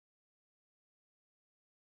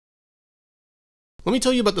Let me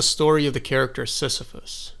tell you about the story of the character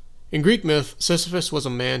Sisyphus. In Greek myth, Sisyphus was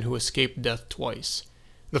a man who escaped death twice.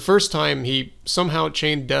 The first time, he somehow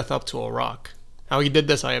chained death up to a rock. How he did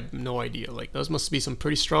this, I have no idea. Like, those must be some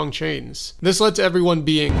pretty strong chains. This led to everyone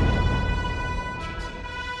being...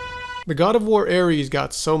 The god of war Ares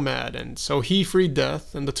got so mad, and so he freed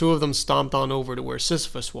death, and the two of them stomped on over to where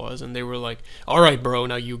Sisyphus was, and they were like, "Alright bro,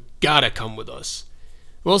 now you gotta come with us."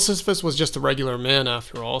 Well, Sisyphus was just a regular man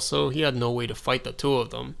after all, so he had no way to fight the two of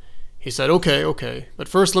them. He said, okay, but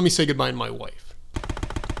first let me say goodbye to my wife.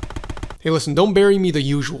 Hey listen, don't bury me the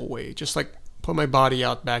usual way, just like put my body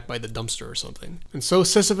out back by the dumpster or something. And so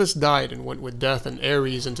Sisyphus died and went with death and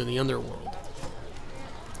Ares into the underworld.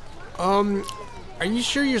 Are you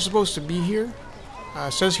sure you're supposed to be here?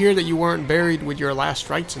 It says here that you weren't buried with your last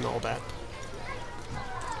rites and all that.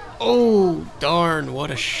 Oh, darn,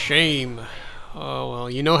 what a shame. Oh, well,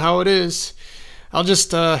 you know how it is. I'll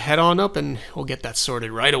just head on up and we'll get that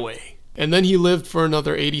sorted right away. And then he lived for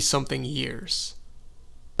another 80-something years.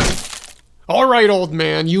 Alright, old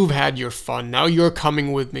man, you've had your fun. Now you're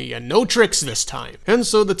coming with me, and no tricks this time. And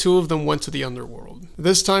so the two of them went to the underworld.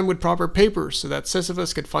 This time with proper papers, so that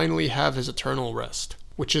Sisyphus could finally have his eternal rest.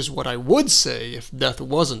 Which is what I would say if death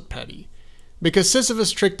wasn't petty. Because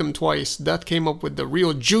Sisyphus tricked him twice, Death came up with the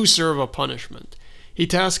real juicer of a punishment. He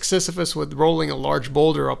tasked Sisyphus with rolling a large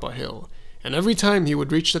boulder up a hill, and every time he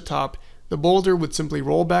would reach the top, the boulder would simply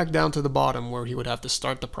roll back down to the bottom where he would have to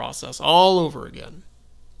start the process all over again.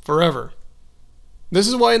 Forever. This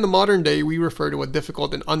is why in the modern day we refer to a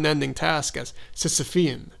difficult and unending task as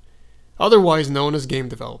Sisyphean, otherwise known as game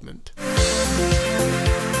development.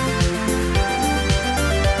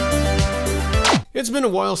 It's been a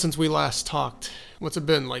while since we last talked. What's it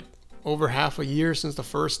been, like over half a year since the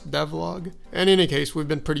first devlog? And in any case, we've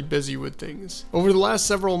been pretty busy with things. Over the last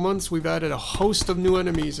several months, we've added a host of new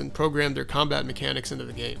enemies and programmed their combat mechanics into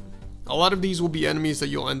the game. A lot of these will be enemies that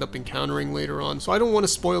you'll end up encountering later on, so I don't want to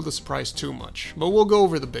spoil the surprise too much, but we'll go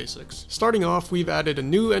over the basics. Starting off, we've added a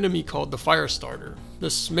new enemy called the Firestarter.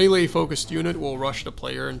 This melee-focused unit will rush the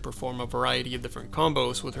player and perform a variety of different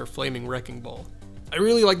combos with her flaming wrecking ball. I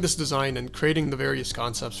really like this design, and creating the various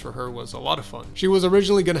concepts for her was a lot of fun. She was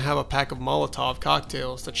originally going to have a pack of Molotov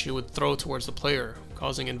cocktails that she would throw towards the player,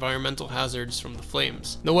 causing environmental hazards from the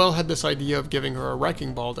flames. Noelle had this idea of giving her a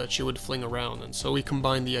wrecking ball that she would fling around, and so we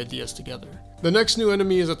combined the ideas together. The next new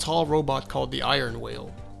enemy is a tall robot called the Iron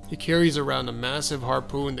Whale. He carries around a massive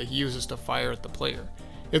harpoon that he uses to fire at the player.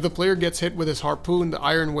 If the player gets hit with his harpoon, the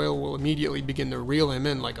Iron Whale will immediately begin to reel him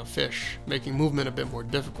in like a fish, making movement a bit more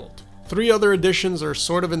difficult. 3 other additions are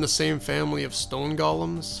sort of in the same family of stone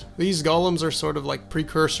golems. These golems are sort of like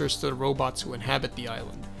precursors to the robots who inhabit the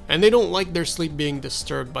island, and they don't like their sleep being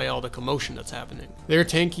disturbed by all the commotion that's happening. They're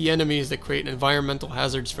tanky enemies that create environmental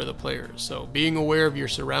hazards for the players, so being aware of your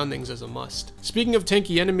surroundings is a must. Speaking of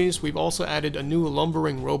tanky enemies, we've also added a new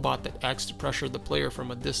lumbering robot that acts to pressure the player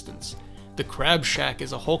from a distance. The Crab Shack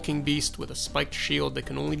is a hulking beast with a spiked shield that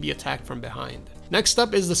can only be attacked from behind. Next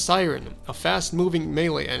up is the Siren, a fast-moving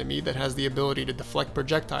melee enemy that has the ability to deflect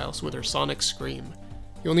projectiles with her sonic scream.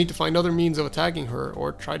 You'll need to find other means of attacking her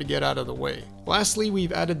or try to get out of the way. Lastly,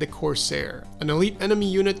 we've added the Corsair, an elite enemy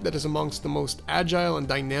unit that is amongst the most agile and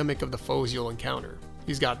dynamic of the foes you'll encounter.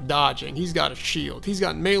 He's got dodging, he's got a shield, he's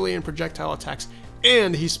got melee and projectile attacks,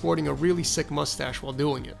 and he's sporting a really sick mustache while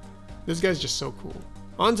doing it. This guy's just so cool.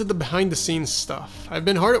 On to the behind-the-scenes stuff. I've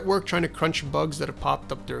been hard at work trying to crunch bugs that have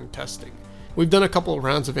popped up during testing. We've done a couple of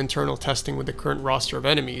rounds of internal testing with the current roster of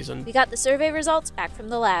enemies, and we got the survey results back from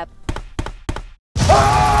the lab.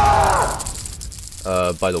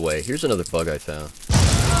 By the way, here's another bug I found.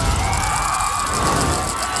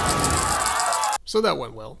 So that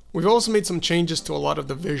went well. We've also made some changes to a lot of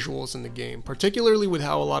the visuals in the game, particularly with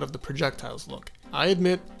how a lot of the projectiles look. I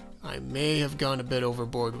admit, I may have gone a bit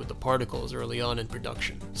overboard with the particles early on in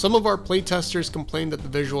production. Some of our playtesters complained that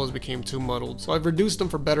the visuals became too muddled, so I've reduced them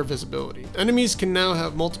for better visibility. Enemies can now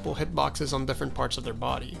have multiple hitboxes on different parts of their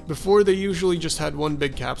body. Before, they usually just had one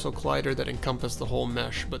big capsule collider that encompassed the whole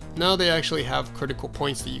mesh, but now they actually have critical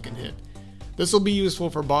points that you can hit. This will be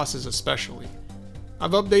useful for bosses especially.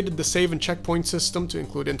 I've updated the save and checkpoint system to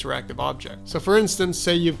include interactive objects. So for instance,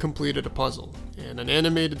 say you've completed a puzzle, and an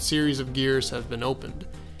animated series of gears have been opened.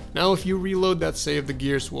 Now if you reload that save, the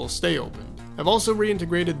gears will stay opened. I've also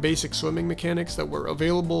reintegrated basic swimming mechanics that were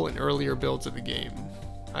available in earlier builds of the game.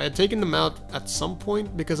 I had taken them out at some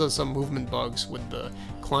point because of some movement bugs with the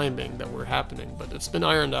climbing that were happening, but it's been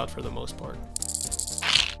ironed out for the most part.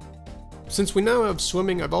 Since we now have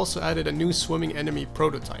swimming, I've also added a new swimming enemy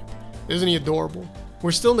prototype. Isn't he adorable?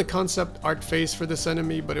 We're still in the concept art phase for this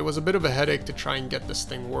enemy, but it was a bit of a headache to try and get this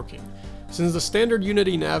thing working. Since the standard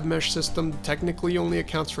Unity nav mesh system technically only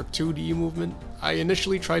accounts for 2D movement, I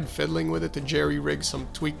initially tried fiddling with it to jerry-rig some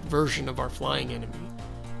tweaked version of our flying enemy.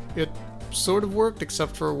 It sort of worked,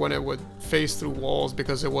 except for when it would phase through walls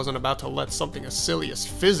because it wasn't about to let something as silly as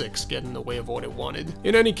physics get in the way of what it wanted.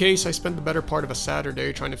 In any case, I spent the better part of a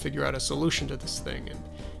Saturday trying to figure out a solution to this thing, and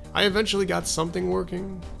I eventually got something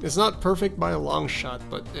working. It's not perfect by a long shot,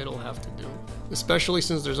 but it'll have to do. Especially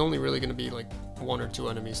since there's only really going to be like 1 or 2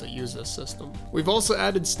 enemies that use this system. We've also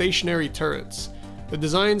added stationary turrets. The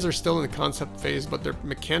designs are still in the concept phase, but they're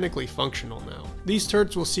mechanically functional now. These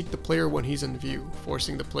turrets will seek the player when he's in view,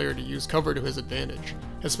 forcing the player to use cover to his advantage,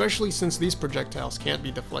 especially since these projectiles can't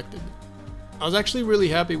be deflected. I was actually really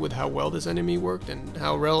happy with how well this enemy worked and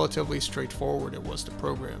how relatively straightforward it was to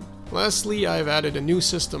program. Lastly, I've added a new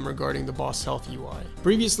system regarding the boss health UI.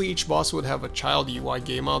 Previously, each boss would have a child UI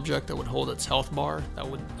game object that would hold its health bar that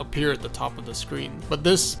would appear at the top of the screen. But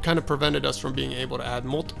this kind of prevented us from being able to add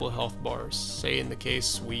multiple health bars, say in the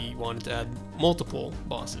case we wanted to add multiple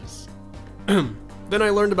bosses. Then I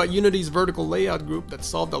learned about Unity's vertical layout group that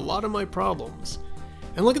solved a lot of my problems.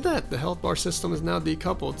 And look at that, the health bar system is now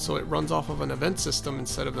decoupled, so it runs off of an event system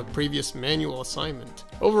instead of the previous manual assignment.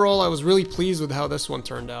 Overall, I was really pleased with how this one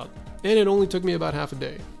turned out, and it only took me about half a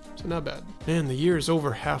day, so not bad. Man, the year is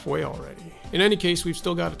over halfway already. In any case, we've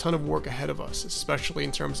still got a ton of work ahead of us, especially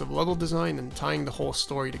in terms of level design and tying the whole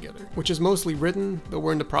story together, which is mostly written, though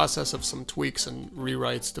we're in the process of some tweaks and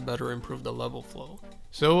rewrites to better improve the level flow.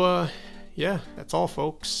 So, yeah, that's all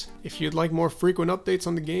folks. If you'd like more frequent updates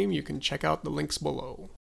on the game, you can check out the links below.